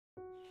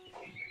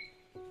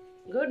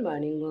Good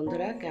morning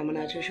বন্ধুরা, কেমন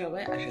আছো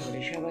সবাই? আশা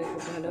করি সবাই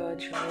খুব ভালো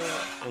আছো।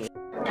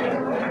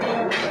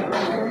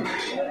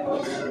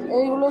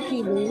 এইগুলো কি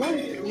বই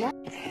না?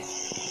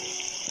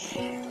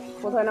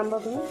 কোথায় নাম্বার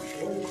তুমি?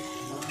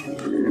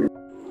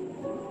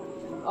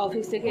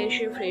 অফিস থেকে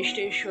এসে ফ্রেশ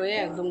ট্রেশ হয়ে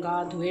একদম গা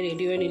ধুয়ে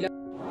রেডি হয়ে নিলাম।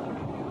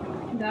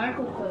 দাঁড়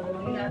করতে হবে।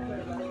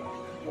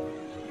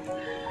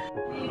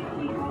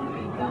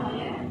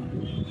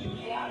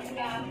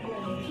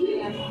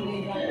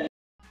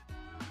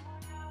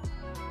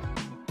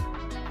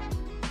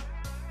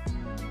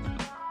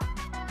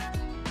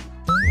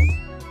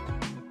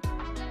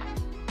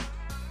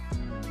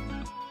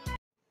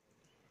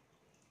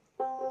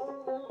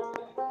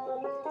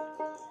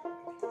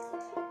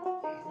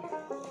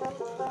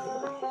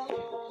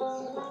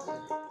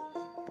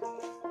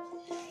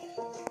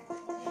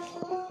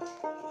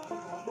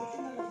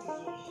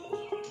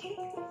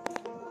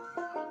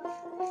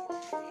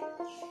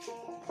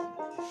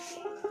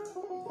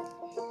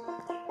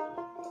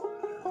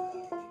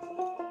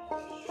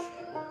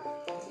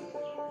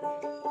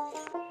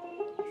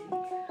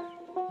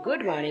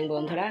 গুড মর্নিং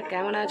বন্ধুরা,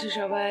 কেমন আছো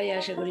সবাই?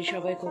 আশা করি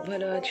সবাই খুব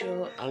ভালো আছো।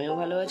 আমিও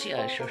ভালো আছি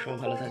আর সবসময়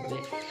ভালো থাকবে।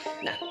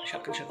 না,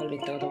 সকাল সকাল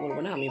মিথ্যা কথা বলবো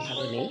না, আমি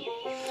ভালো নেই।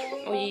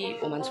 ওই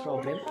ওমান্স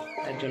প্রবলেম,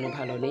 তার জন্য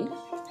ভালো নেই।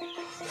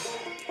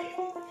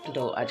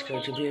 তো আজকে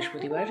হচ্ছে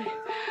বৃহস্পতিবার,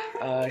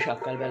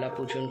 সকালবেলা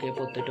পুজনকে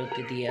পড়তে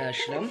টরতে দিয়ে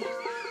আসলাম।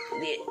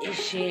 দিয়ে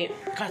এসে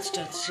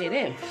কাজটা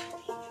সেরে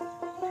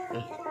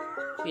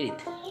পিরিত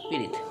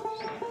পিরিত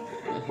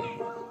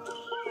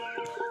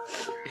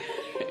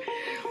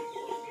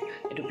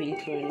একটু পিরিত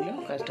করে নিলাম,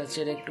 কাজটা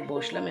ছেড়ে একটু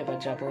বসলাম। এবার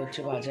যাবো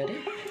হচ্ছে বাজারে,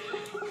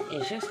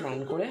 এসে স্নান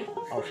করে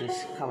অফিস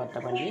খাবারটা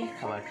বানিয়ে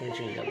খাবার খেয়ে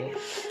চলে যাবো।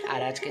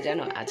 আর আজকে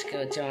জানো, আজকে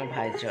হচ্ছে আমার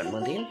ভাইয়ের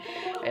জন্মদিন।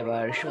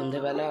 এবার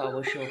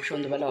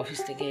সন্ধেবেলা অফিস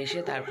থেকে এসে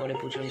তারপরে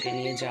পুজনকে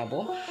নিয়ে যাব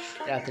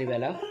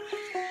রাত্রিবেলা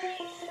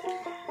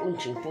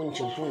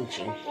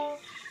পুঞ্চিং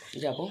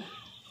যাব।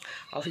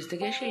 অফিস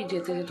থেকে এসে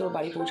যেতে যেতে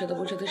বাড়ি পৌঁছাতে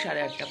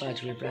 8:30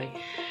 বাজবে প্রায়।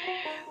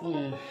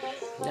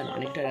 জানো,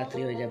 অনেকটা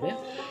রাত্রি হয়ে যাবে।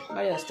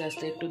 বাড়ি আস্তে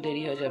আস্তে একটু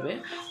দেরি হয়ে যাবে,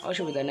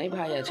 অসুবিধা নাই,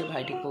 ভাই আছে,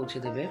 ভাই ঠিক পৌঁছে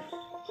দেবে।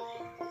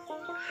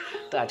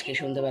 তো আজকে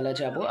সন্ধ্যাবেলা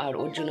যাব। আর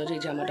ওর জন্য যে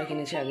জামাটা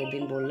কিনেছি আগের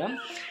দিন বললাম,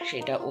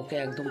 সেটা ওকে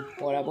একদম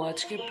পরাবো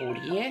আজকে,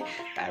 পরিয়ে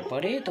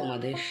তারপরে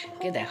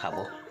তোমাদেরকে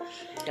দেখাবো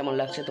কেমন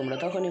লাগছে। তোমরা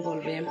তখনই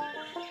বলবে।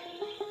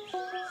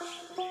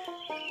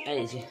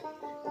 এই যে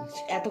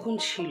এতক্ষণ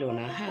ছিল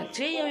না, হ্যাঁ,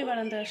 যেই আমি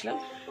বারান্দায় আসলাম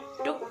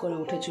টুক করে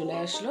উঠে চলে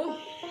আসলো।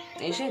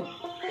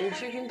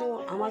 এসে কিন্তু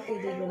আমাকে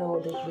দেখবে না, ও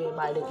দেখবে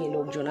বাইরে কে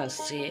লোকজন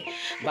আসছে,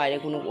 বাইরে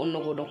অন্য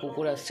কোনো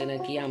কুকুর আসছে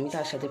নাকি, আমি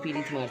তার সাথে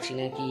পিরিত মারছি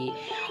নাকি,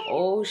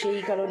 ও সেই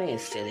কারণে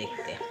এসছে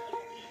দেখতে।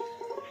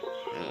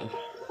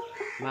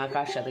 মা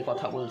কার সাথে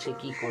কথা বলছে,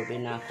 কি করবে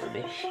না করবে।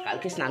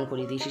 কালকে স্নান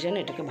করে দিয়েছি জানো,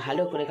 এটাকে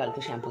ভালো করে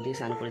কালকে শ্যাম্পু দিয়ে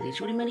স্নান করে দিয়েছি।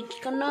 ওরে মানে কী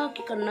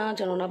কান্না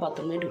জানো না,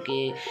 বাথরুমে ঢুকে।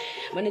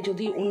 মানে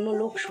যদি অন্য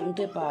লোক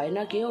শুনতে পায়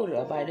না, কেউ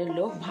বাইরের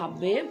লোক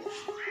ভাববে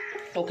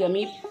ওকে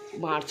আমি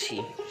মারছি,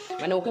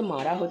 মানে ওকে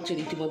মারা হচ্ছে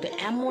রীতিমতো,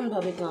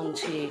 এমনভাবে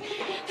কাঁদছে।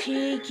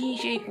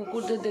 সেই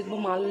কুকুরদের দেখবো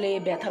মারলে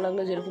ব্যথা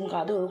লাগলে যেরকম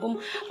কাঁদে, ওরকম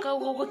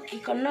কাউকে কী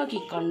কান্না।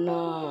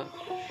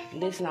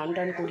 দিয়ে স্নান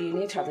টান করিয়ে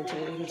নিয়ে ছাদে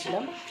ছেড়ে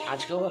রেখেছিলাম।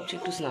 আজকেও ভাবছি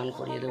একটু স্নান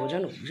করিয়ে দেবো,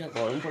 জানো যা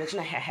গরম পড়েছে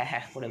না,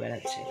 হ্যাঁ করে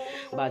বেড়াচ্ছে।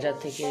 বাজার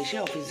থেকে এসে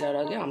অফিস যাওয়ার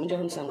আগে, আমি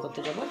যখন স্নান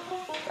করতে যাবো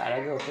তার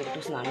আগে ওকে একটু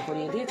স্নান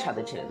করিয়ে দিয়ে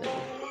ছাদে ছেড়ে দেবো।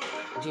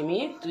 জিমি,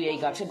 তুই এই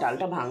গাছের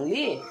ডালটা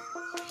ভাঙলি,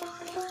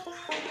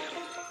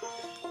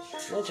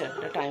 বুঝছো,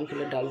 একটা টাইম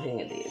ফুলের ডাল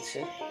ভেঙে দিয়েছে,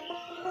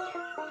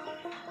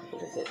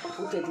 এটাকে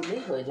পুঁতে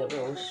দিলেই হয়ে যাবে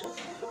অবশ্য।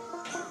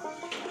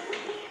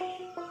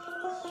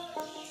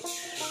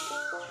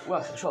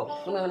 সব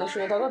তুমি ওখানে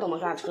শুয়ে থাকো,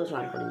 তোমাকে আজকেও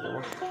স্নান করিয়ে দেবো।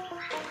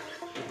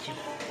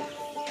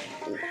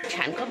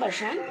 স্নান করবার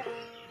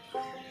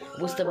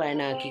বুঝতে পারে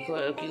না, কী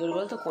করে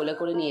বলতো, কোলে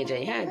করে নিয়ে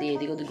যাই, হ্যাঁ, দিয়ে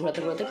এদিক ওদিক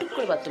ঘোরাতে টুক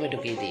করে বাথরুমে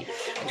ঢুকিয়ে দিই।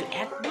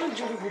 একবার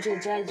যদি বুঝে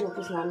যায় যে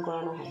ওকে স্নান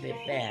করানো হবে,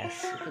 ব্যাস,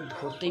 ওকে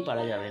ধরতেই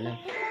পারা যাবে না।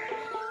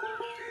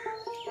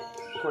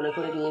 কোলে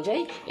করে নিয়ে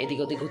যাই, এদিক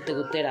ওদিক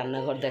ঘুরতে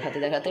রান্নাঘর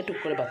দেখাতে টুক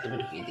করে বাথরুমে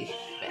ঢুকিয়ে দিই,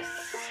 ব্যাস।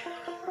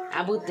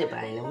 বুঝতে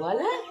পারে না,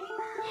 বলে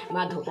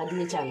মা ধোকা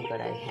দিয়ে চান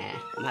করায়। হ্যাঁ,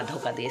 মা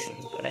ধোকা দিয়ে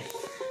স্নান করায়।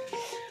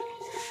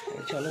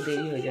 চলো,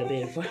 দেরি হয়ে যাবে,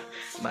 এরপর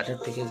বাজার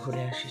থেকে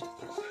ঘুরে আসি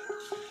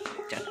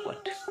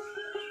চটপট।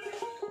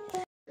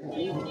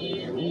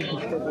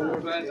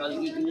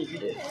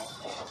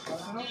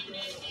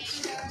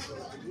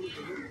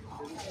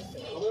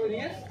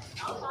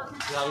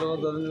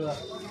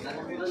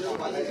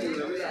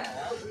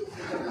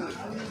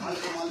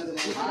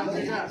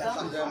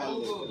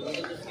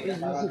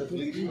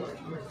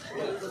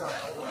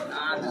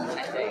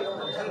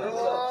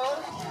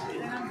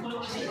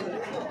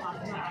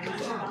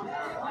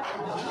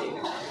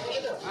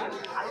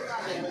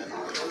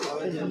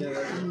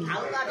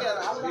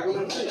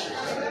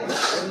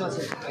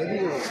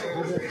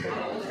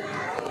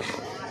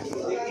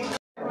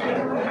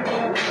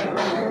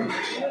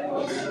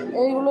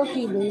 এইগুলো এগুলো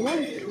কি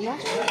না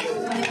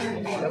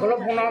এগুলো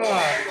পোনা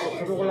মাছ,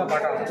 ছোটগুলো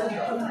বাটা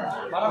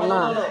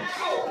না,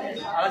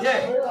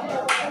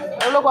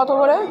 এগুলো কত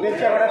করে?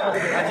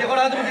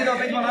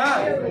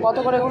 কত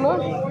করে এগুলো?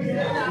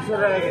 200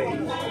 টাকা কেজি।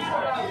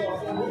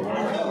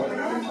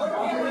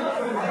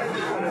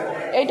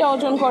 এইটা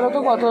ওজন করো তো,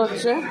 কত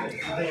হচ্ছে?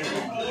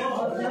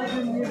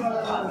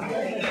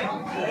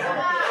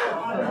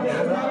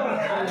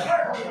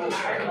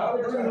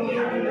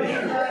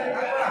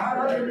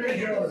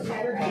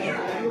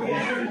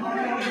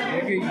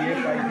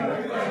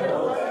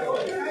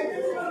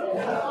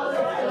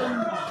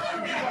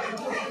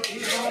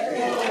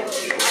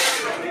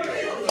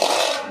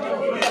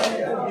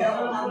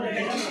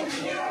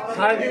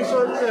 সাড়ে 300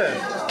 হচ্ছে।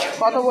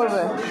 কত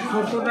পড়বে?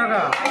 70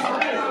 টাকা।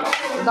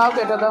 দাও,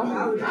 কেটে দাও।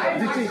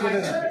 দিচ্ছি, কেটে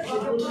দিচ্ছি।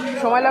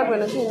 সময় লাগবে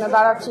নাকি? না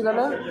দাঁড়াচ্ছি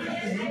তাহলে।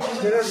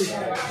 কেটে দিচ্ছি।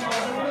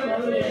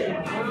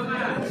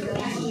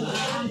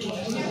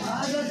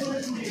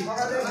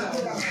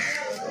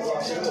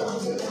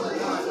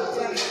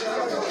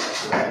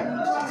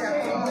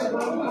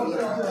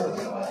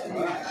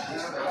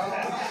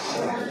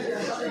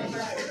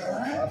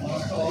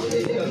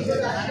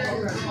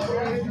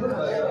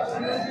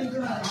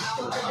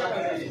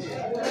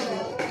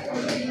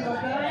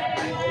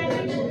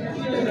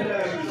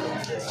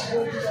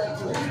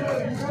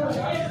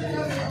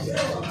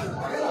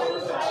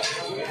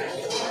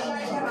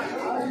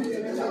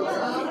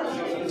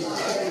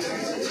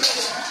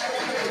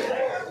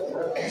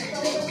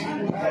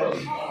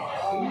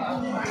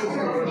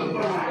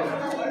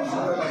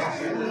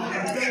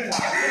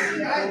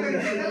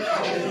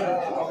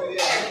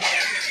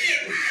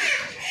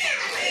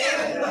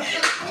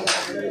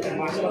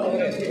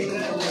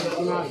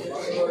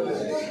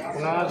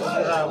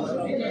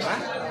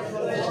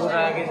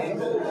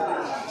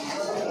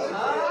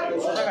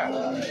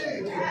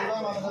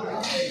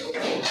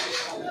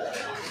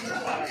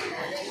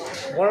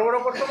 বড় বড়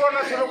করতে পারো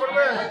না ছোট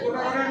করবে?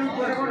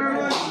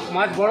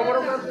 মাছ বড় বড়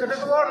করে কেটে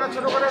দেবো না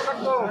ছোট করে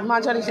কাটবো?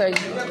 মাঝারি সাইজ,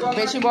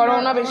 বেশি বড়ও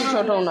না বেশি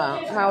ছোটও না।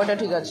 হ্যাঁ, ওটা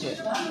ঠিক আছে।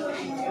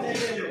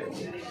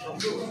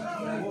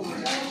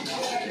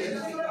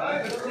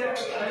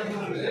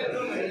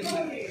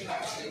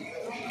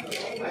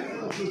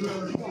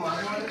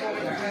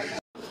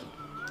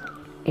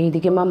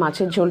 এইদিকে মা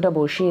মাছের ঝোলটা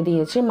বসিয়ে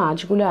দিয়েছে।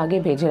 মাছগুলো আগে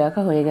ভেজে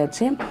রাখা হয়ে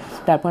গেছে।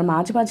 তারপর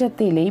মাছ ভাজার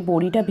তেলেই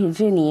বড়িটা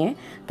ভেজে নিয়ে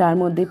তার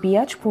মধ্যে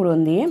পেঁয়াজ ফোড়ন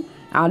দিয়ে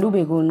আলু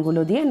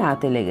বেগুনগুলো দিয়ে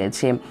নাড়তে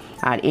লেগেছে।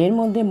 আর এর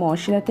মধ্যে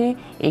মশলাতে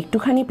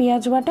একটুখানি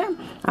পেঁয়াজ বাটা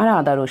আর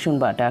আদা রসুন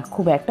বাটা,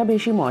 খুব একটা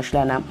বেশি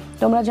মশলা না।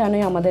 তোমরা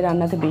জানোই আমাদের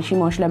রান্নাতে বেশি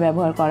মশলা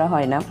ব্যবহার করা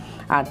হয় না।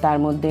 আর তার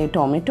মধ্যে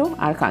টমেটো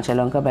আর কাঁচা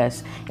লঙ্কা, ব্যাস।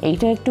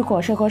 এইটা একটু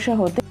কষা কষা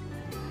হতে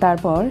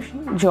তারপর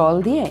জল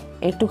দিয়ে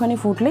একটুখানি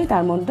ফুটলেই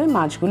তার মধ্যে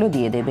মাছগুলো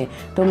দিয়ে দেবে।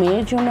 তো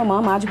মেয়ের জন্য মা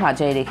মাছ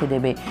ভাজায় রেখে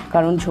দেবে,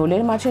 কারণ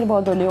ঝোলের মাছের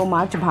বদলে ও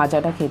মাছ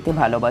ভাজাটা খেতে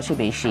ভালোবাসে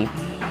বেশি।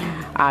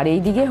 আর এই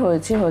দিকে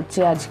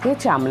হচ্ছে আজকে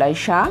চামলাই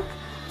শাক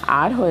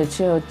আর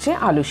হচ্ছে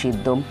আলু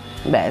সিদ্ধ,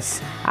 ব্যাস।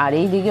 আর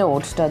এই দিকে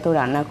ওটসটা তো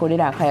রান্না করে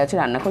রাখা আছে,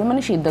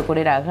 মানে সিদ্ধ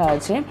করে রাখা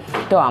আছে।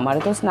 তো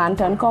আমারও তো স্নান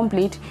টান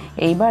কমপ্লিট।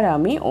 এইবার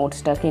আমি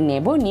ওটসটাকে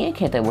নিয়ে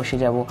খেতে বসে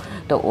যাব।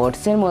 তো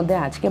ওটসের মধ্যে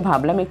আজকে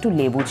ভাবলাম একটু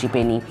লেবু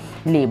চিপে নিই।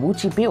 লেবু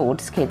চিপে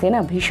ওটস খেতে না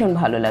ভীষণ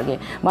ভালো লাগে।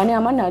 মানে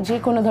আমার না, যে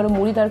কোনো ধরো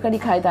মুড়ি তরকারি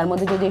খাই তার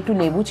মধ্যে যদি একটু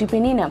লেবু চিপে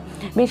নিই না,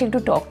 বেশ একটু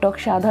টক টক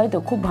স্বাদ হয়, তো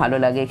খুব ভালো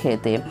লাগে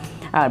খেতে।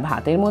 আর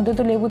ভাতের মধ্যে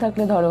তো লেবু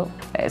থাকলে ধরো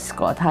ব্যাস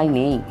কথাই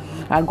নেই।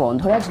 আর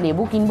গন্ধরাজ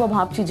লেবু কিনবো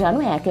ভাবছি, জানো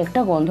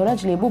একটা গন্ধরাজ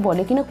লেবু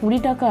বলে কিনা 20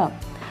 টাকা।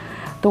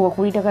 তো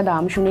 20 টাকা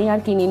দাম শুনেই আর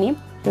কিনিনি।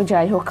 তো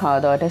যাই হোক, খাওয়া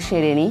দাওয়াটা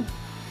সেরে নিই।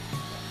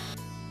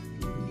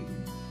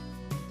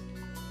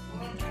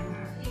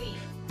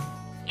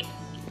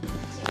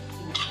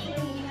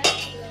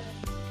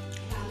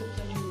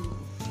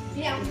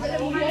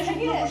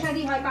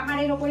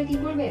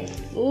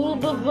 ও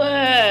বাবা,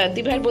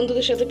 দিভাইয়ের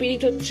বন্ধুদের সাথে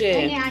পিরিত হচ্ছে।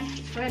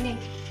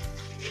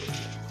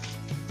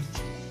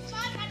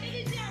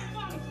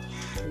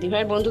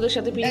 দিভাইয়ের বন্ধুদের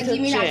সাথে পিরিত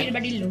হচ্ছে।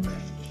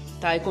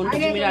 তাই? কোনটা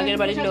জিমির আগের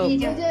বাড়ির লোক?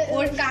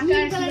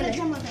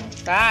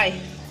 তাই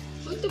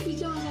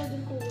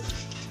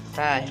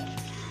তাই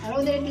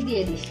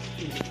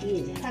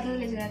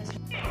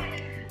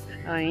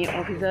আমি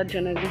অফিস যাওয়ার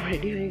জন্য একদম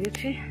রেডি হয়ে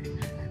গেছি।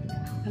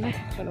 তাহলে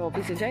চলো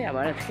অফিসে যাই।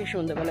 আবার আজকে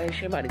সন্ধ্যাবেলা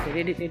এসে বাড়িতে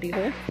রেডি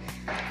হয়ে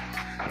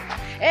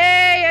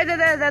এই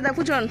দাদা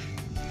পুচন,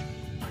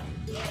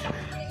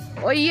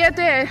 ওই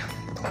ইয়েতে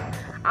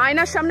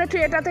আয়নার সামনে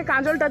ট্রেটাতে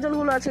কাজল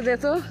টাজলগুলো আছে, দে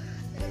তো।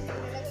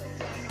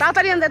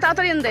 তাড়াতাড়ি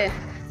এন দে।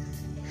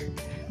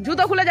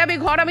 জুতো খুলে যাবি,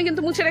 ঘর আমি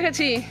কিন্তু মুছে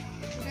রেখেছি।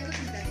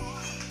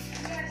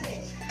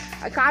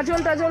 কাজল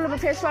টাজল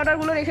ফেস পাউডার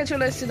গুলো রেখে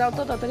চলে এসেছি, দাও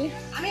তো তাড়াতাড়ি।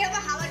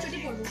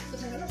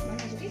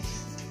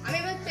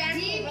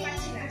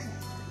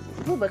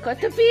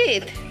 কত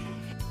পিঠ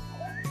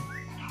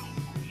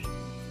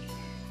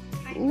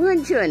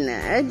বুঝছো না,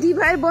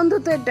 দিভাইয়ের বন্ধু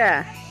তো এটা।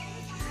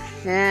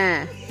 হ্যাঁ,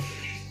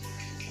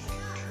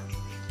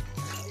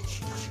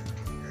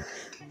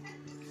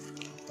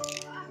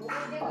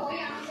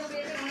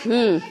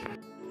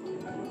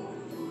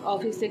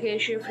 অফিস থেকে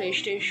এসে ফ্রেশ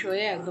ট্রেশ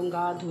হয়ে একদম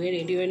গা ধুয়ে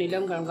রেডি হয়ে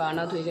নিলাম, কারণ গা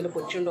না ধুয়ে গেলে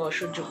প্রচণ্ড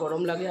অসহ্য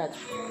গরম লাগে।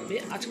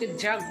 আজকে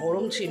যা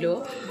গরম ছিল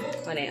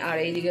মানে। আর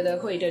এইদিকে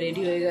দেখো এটা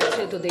রেডি হয়ে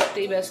গেছে, তো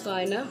দেখতেই ব্যস্ত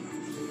হয় না।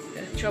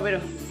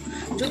 সবেরও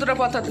জুতোটা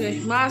পথা ধুয়ে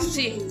মা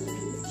আসছি।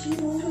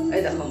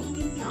 এই দেখো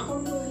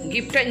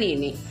গিফটটাই নিয়ে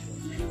নিই,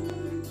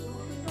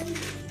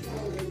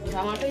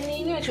 জামাটাই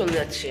নিয়ে নিয়ে চলে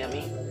যাচ্ছি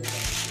আমি।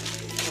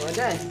 পাওয়া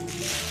যায়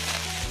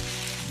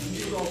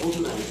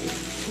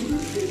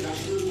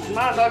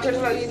মা, দরজাটা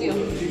লাগিয়ে দিও।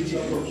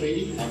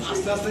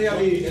 আস্তে আস্তে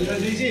যাবি, হেলমেট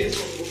দিয়েছিস?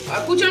 আর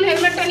কুচন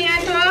হেলমেটটা নিয়ে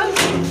আয় তো।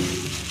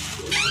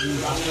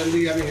 বাস স্ট্যান্ড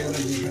দিয়ে যাবি,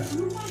 হেলমেট দিয়ে যা।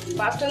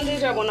 বাস স্ট্যান্ড দিয়ে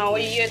যাবো না,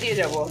 ওই ইয়ে দিয়ে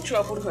যাবো,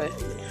 চুয়াপুর হয়ে।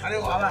 আরে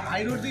আবার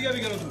হাই রোড দিয়ে যাবি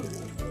কেন তুই?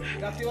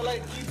 রাত্রিবেলায়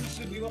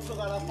কি বিভক্ত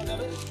রাস্তা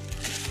যাবে?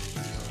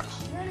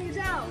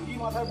 কি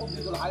মাথায় বুদ্ধি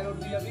তোর? হাই রোড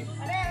দিয়ে যাবি,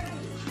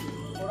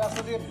 ও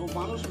রাস্তা দিয়ে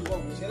মানুষ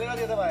ছেলেরা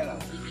যেতে পারে না।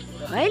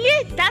 হইলে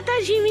টাটা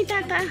জিমি,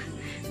 টাটা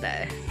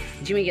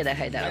জিমিকে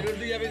দেখাই দাঁড়া। হাই রোড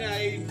দিয়ে যাবি না,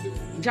 এই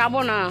যাবো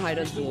না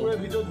হাইরোড দিয়ে। পুরো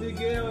ভিতর দিয়ে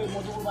গিয়ে ওই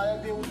মধুপুর বাজার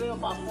দিয়ে উঠে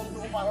বাস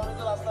স্ট্যান্ড পার হলে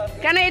তো রাস্তা আছে।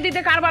 কেন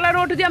এদিকে কারবালা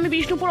রোড দিয়ে আমি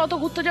বিষ্ণুপুর অত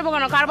ঘুরতে যাবো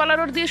কেন? কারবালা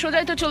রোড দিয়ে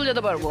সোজাই তো চলে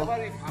যেতে পারবো।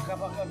 এবার এই ফাঁকা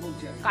ফাঁকা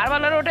বলছি আর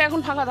কারবালা রোডে এখন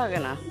ফাঁকা থাকে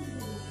না।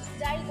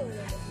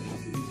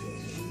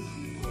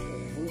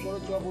 ভুল করে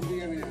চুয়াপুর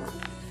দিয়ে যাবি না।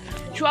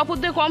 চুয়াপুর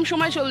দিয়ে কম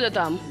সময় চলে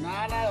যেতাম। না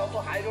না, অত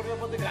হাই রোডের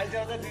মধ্যে গাড়ি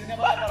চালাতে দিনে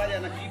বেলা করা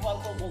যায় না। কি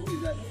ফালতু বকরি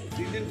যায়,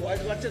 দিন দিন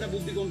বয়স বাড়ছে না,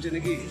 বুদ্ধি কমছে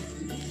নাকি?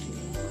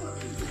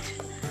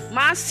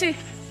 মা আসছি।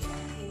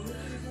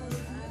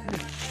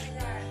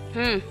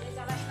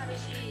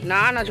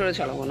 না না, জোরে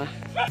চালাবো না।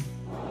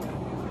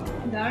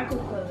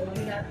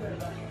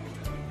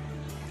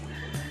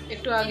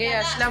 একটু আগে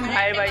আসলাম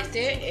ভাইয়ের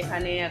বাড়িতে,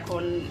 এখানে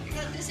এখন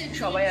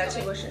সবাই আছে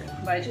বসে।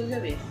 বাড়ি চলে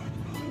যাবে?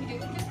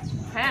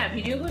 হ্যাঁ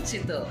ভিডিও করছি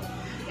তো।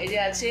 এই যে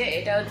আছে,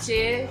 এটা হচ্ছে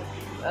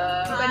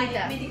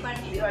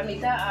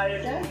দীপান্বিতা, আর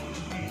এটা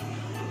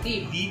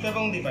দীপ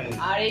এবং দীপালি।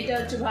 আর এইটা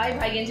হচ্ছে ভাই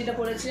গেঞ্জিটা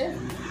পরেছে।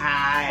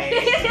 হাই,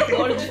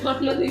 ওর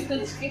জন্মদিন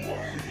আজকে।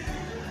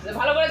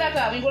 ভালো করে দেখো,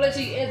 আমি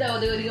বলেছি এ দাও,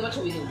 ওদিকে আবার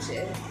ছবি তুলছে।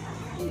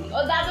 ও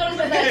দাদুর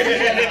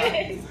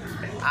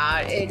আর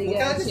এইদিকে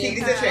আছে,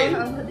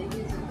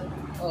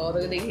 ও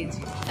ওদেরকে দেখিয়েছি।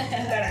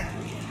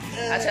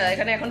 আচ্ছা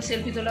এখানে এখন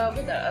সেলফি তোলা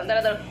হবে।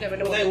 দাঁড়া দাঁড়া,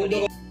 ক্যামেরাটা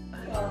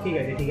ঠিক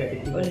আছে ঠিক আছে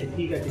ঠিক আছে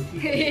ঠিক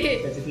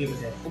আছে ঠিক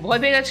আছে। ভয়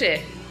পেয়ে গেছে।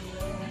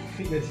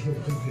 ঠিক আছে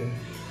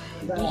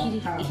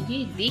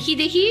দেখি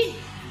দেখি,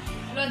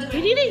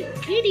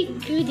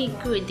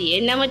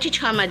 এর নাম হচ্ছে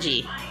ছমাজি।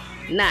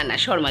 না না,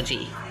 শর্মাজি।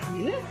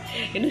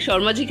 কিন্তু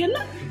শর্মাজি কেন?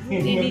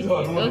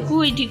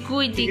 কুইটি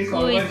কুইটি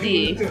কুইটি।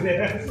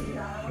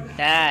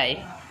 তাই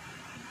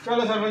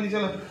চলো শর্মাজি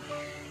চলো,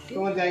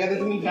 তোমার জায়গাতে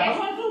তুমি যাও।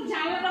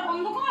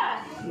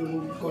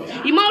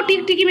 ইমাও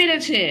টিকটিকি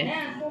মেরেছে।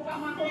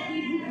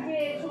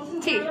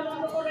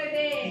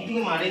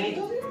 মারেনি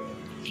তো।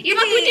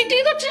 ইমা তুই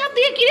টিকটিকি তো চাপ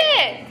দিয়ে কি রে?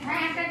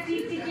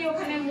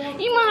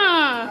 ইমা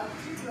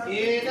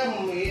এটা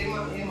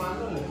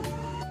মারলো না।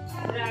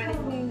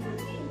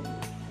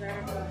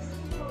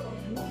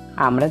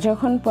 আমরা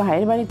যখন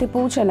ভাইয়ের বাড়িতে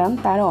পৌঁছালাম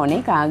তার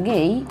অনেক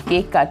আগেই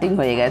কেক কাটিং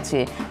হয়ে গেছে,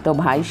 তো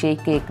ভাই সেই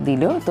কেক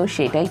দিল, তো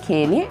সেটাই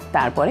খেয়ে নিয়ে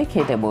তারপরে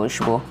খেতে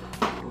বসবো।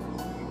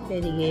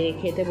 এদিকে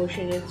খেতে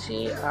বসে গেছি,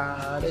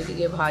 আর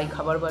এদিকে ভাই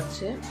খাবার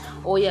পাচ্ছে।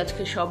 ওই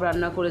আজকে সব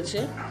রান্না করেছে।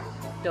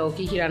 তো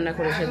কী কী রান্না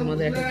করেছে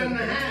তোমাদের একটা?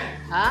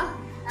 হ্যাঁ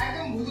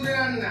একদম ভুতুরে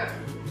রান্না।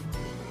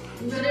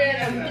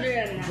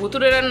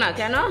 ভুতুরে রান্না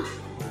কেন?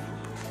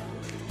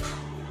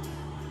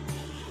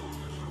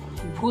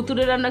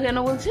 ভুতুরে রান্না কেন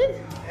বলছিস?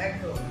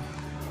 একদম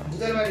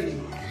ভূতের বাড়ি।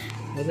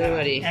 ভূতের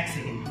বাড়ি। এক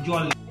সেকেন্ড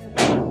জল।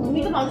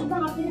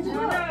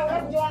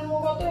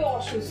 জন্মগতই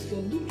অসুস্থ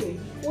দুটোই।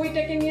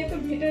 ওইটাকে নিয়ে তো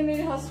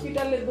ভেটেরিনারি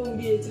হসপিটালে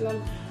দৌড়িয়েছিলাম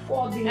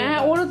কদিন। হ্যাঁ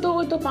ওরও তো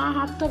ওই তো পা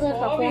হাতটা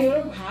ব্যথা,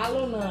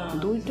 ভালো না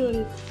দুইটো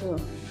তো।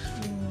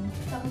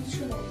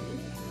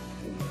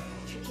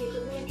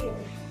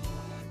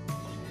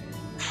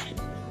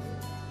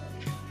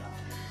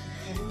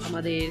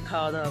 আমাদের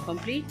খাওয়া দাওয়া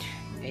কমপ্লিট,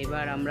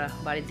 এবার আমরা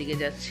বাড়ির দিকে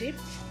যাচ্ছি।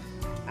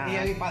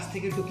 আমি পাশ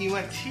থেকে টুকি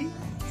মারছি।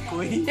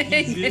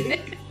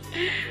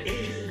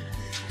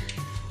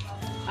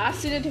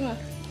 আসছি রে ঠিমা।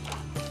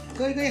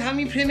 কই কই,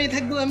 আমি ফ্রেমে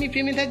থাকবো, আমি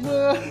ফ্রেমে থাকবো।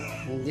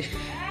 এই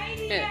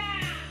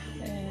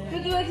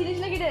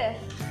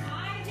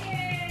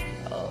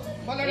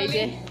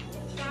যে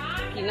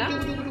কি না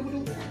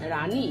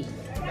রানী,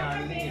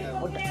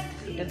 ওটা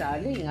এটা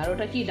ডার্লিং, আর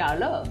ওটা কি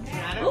ডার্লো?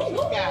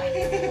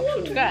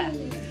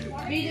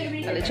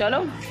 তাহলে চলো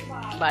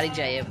বাড়ি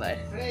যাই এবার।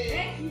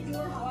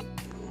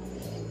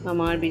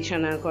 আমার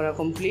বিছানা করা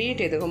কমপ্লিট।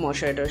 এ দেখো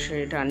মশারি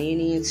টশারি টানিয়ে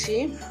নিয়েছি,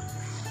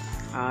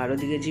 আর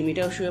ওদিকে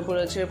জিমিটাও শুয়ে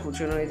পড়েছে,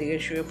 পুচনো এদিকে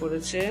শুয়ে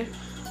পড়েছে।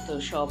 তো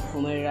সব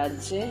ঘুমের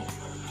রাজ্যে।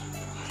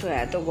 তো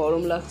এত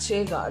গরম লাগছে,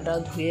 গাটা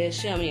ধুয়ে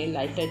এসে আমি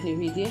লাইট টাইট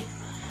নিভিয়ে দিয়ে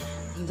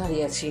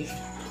দাঁড়িয়ে আছি।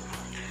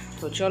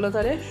 তো চলো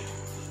তাহলে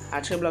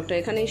আজকের ব্লগটা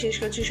এখানেই শেষ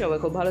করছি। সবাই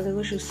খুব ভালো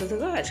থেকো, সুস্থ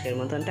থেকো। আজকের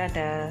মতন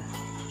টাটা।